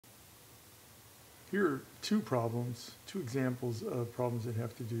Here are two examples of problems that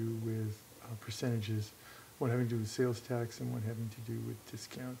have to do with percentages, one having to do with sales tax and one having to do with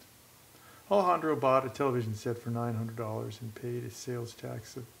discount. Alejandro bought a television set for $900 and paid a sales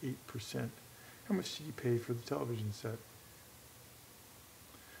tax of 8%. How much did he pay for the television set?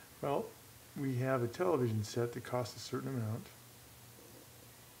 Well, we have a television set that costs a certain amount,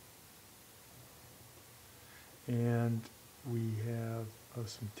 and we have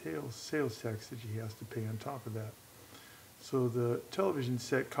some sales tax that he has to pay on top of that. So the television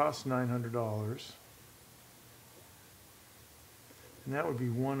set costs $900, and that would be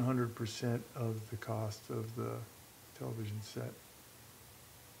 100% of the cost of the television set.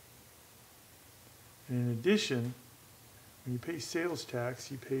 And in addition, when you pay sales tax,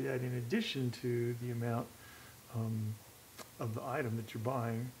 you pay that in addition to the amount of the item that you're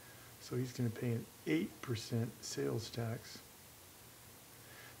buying. So he's going to pay an 8% sales tax.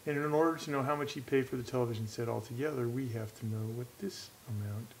 And in order to know how much he paid for the television set altogether, we have to know what this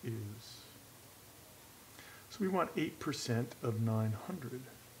amount is. So we want 8% of 900.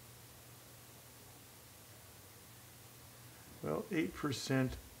 Well, 8%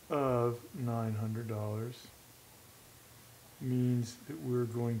 of $900 means that we're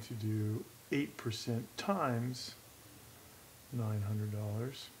going to do 8% times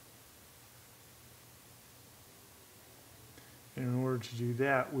 $900. And in order to do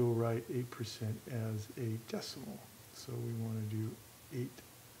that, we'll write 8% as a decimal. So we want to do 8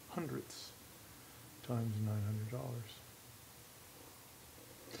 hundredths times $900.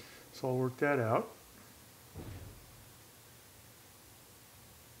 So I'll work that out.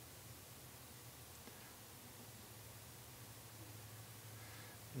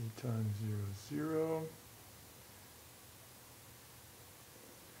 Times 0, 0.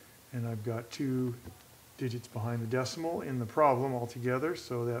 And I've got 2 digits behind the decimal in the problem altogether,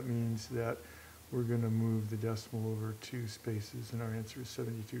 so that means that we're going to move the decimal over 2 spaces, and our answer is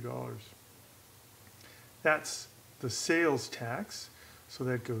 $72. That's the sales tax, so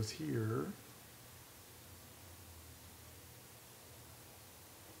that goes here.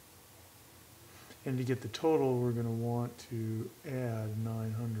 And to get the total, we're going to want to add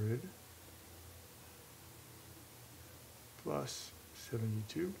 900 plus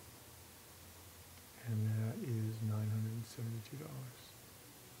 72, and that is $972.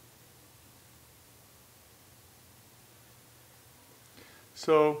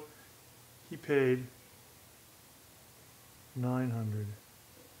 So he paid $972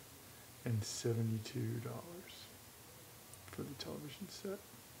 for the television set.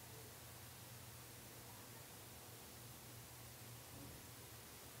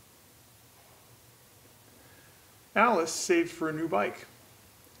 Alice saved for a new bike.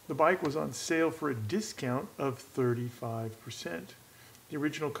 The bike was on sale for a discount of 35%. The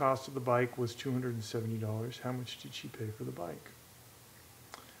original cost of the bike was $270. How much did she pay for the bike?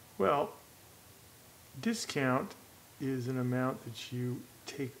 Well, discount is an amount that you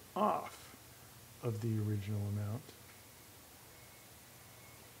take off of the original amount.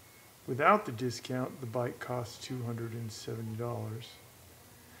 Without the discount, the bike costs $270,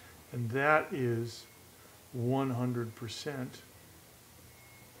 and that is 100%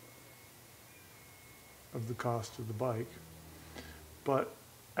 of the cost of the bike. But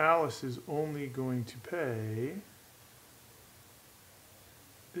Alice is only going to pay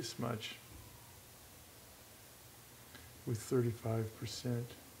this much with 35%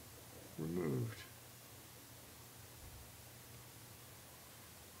 removed.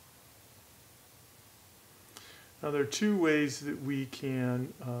 Now there are 2 ways that we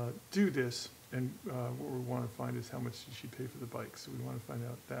can do this, and what we want to find is how much did she pay for the bike, so we want to find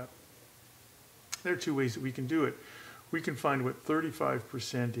out that. There are 2 ways that we can do it. We can find what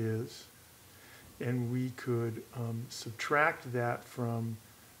 35% is, and we could subtract that from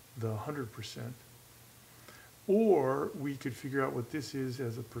the 100%, or we could figure out what this is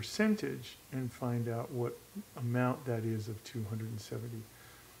as a percentage and find out what amount that is of 270.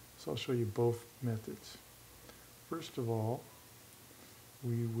 So I'll show you both methods. First of all,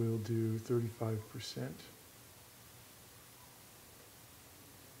 we will do 35%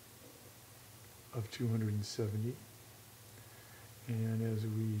 of 270. And as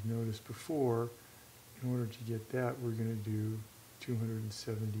we noticed before, in order to get that, we're going to do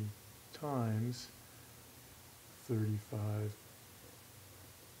 270 times 35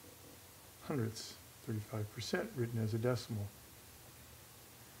 hundredths, 35% written as a decimal.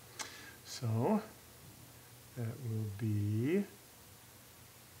 So that will be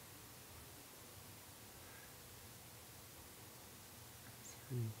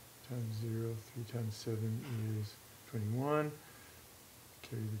 3 times 0, 3 times 7 is 21.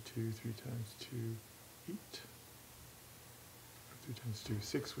 carry the 2, 3 times 2, 8. 3 times 2,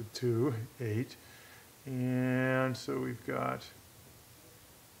 6 with 2, 8. And so we've got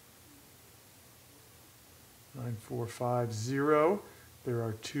 9450. There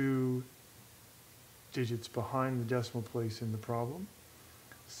are 2 digits behind the decimal place in the problem.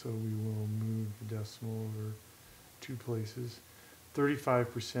 So we will move the decimal over 2 places.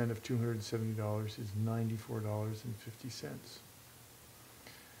 35% of $270 is $94.50.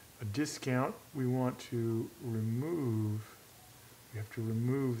 A discount, we want to remove, we have to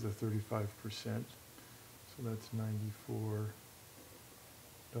remove the 35%. So that's $94.50.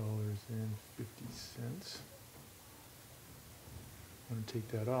 I'm going to take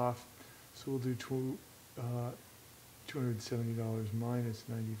that off. So we'll do $270 minus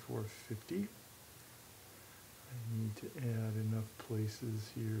 $94.50. I need to add enough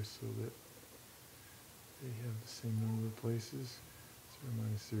places here so that they have the same number of places. 0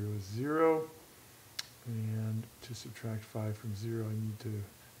 minus 0 is 0. And to subtract 5 from 0, I need to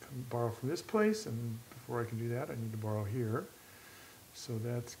borrow from this place. And before I can do that, I need to borrow here. So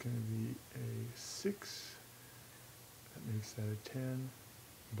that's going to be a 6. That makes that a 10.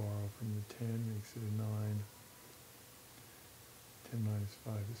 Borrow from the 10 makes it a 9. 10 minus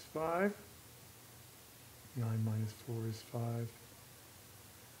 5 is 5. 9 minus 4 is 5.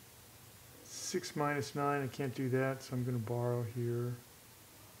 6 minus 9, I can't do that, so I'm going to borrow here.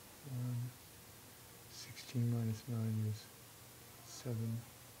 16 minus 9 is 7.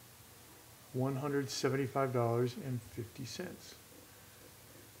 $175.50.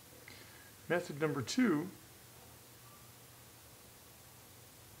 Method number 2.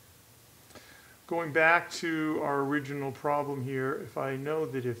 Going back to our original problem here, if I know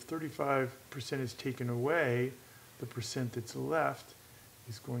that if 35% is taken away, the percent that's left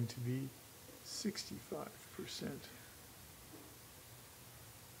is going to be 65%.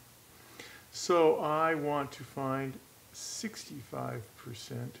 So I want to find 65%.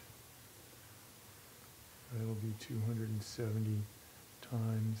 That'll be 270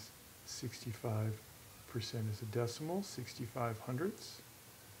 times 65% is a decimal, 65 hundredths.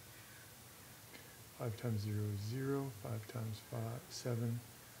 5 times 0 is 0, 5 times 5, 7,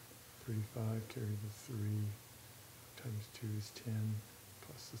 35, carry the 3, times 2 is 10,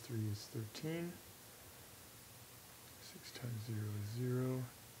 plus the 3 is 13, 6 times 0 is 0,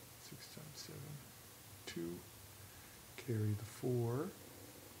 6 times 7, 2, carry the 4,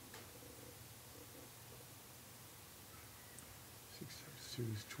 6 times 2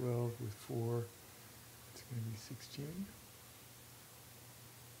 is 12, with 4, it's going to be 16.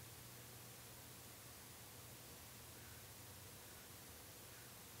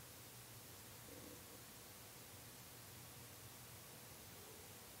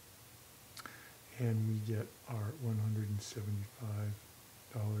 And we get our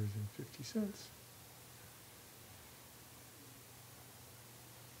 $175.50.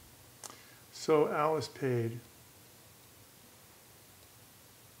 So Alice paid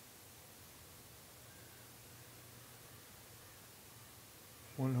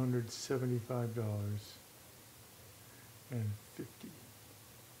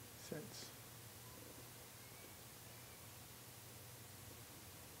 $175.50.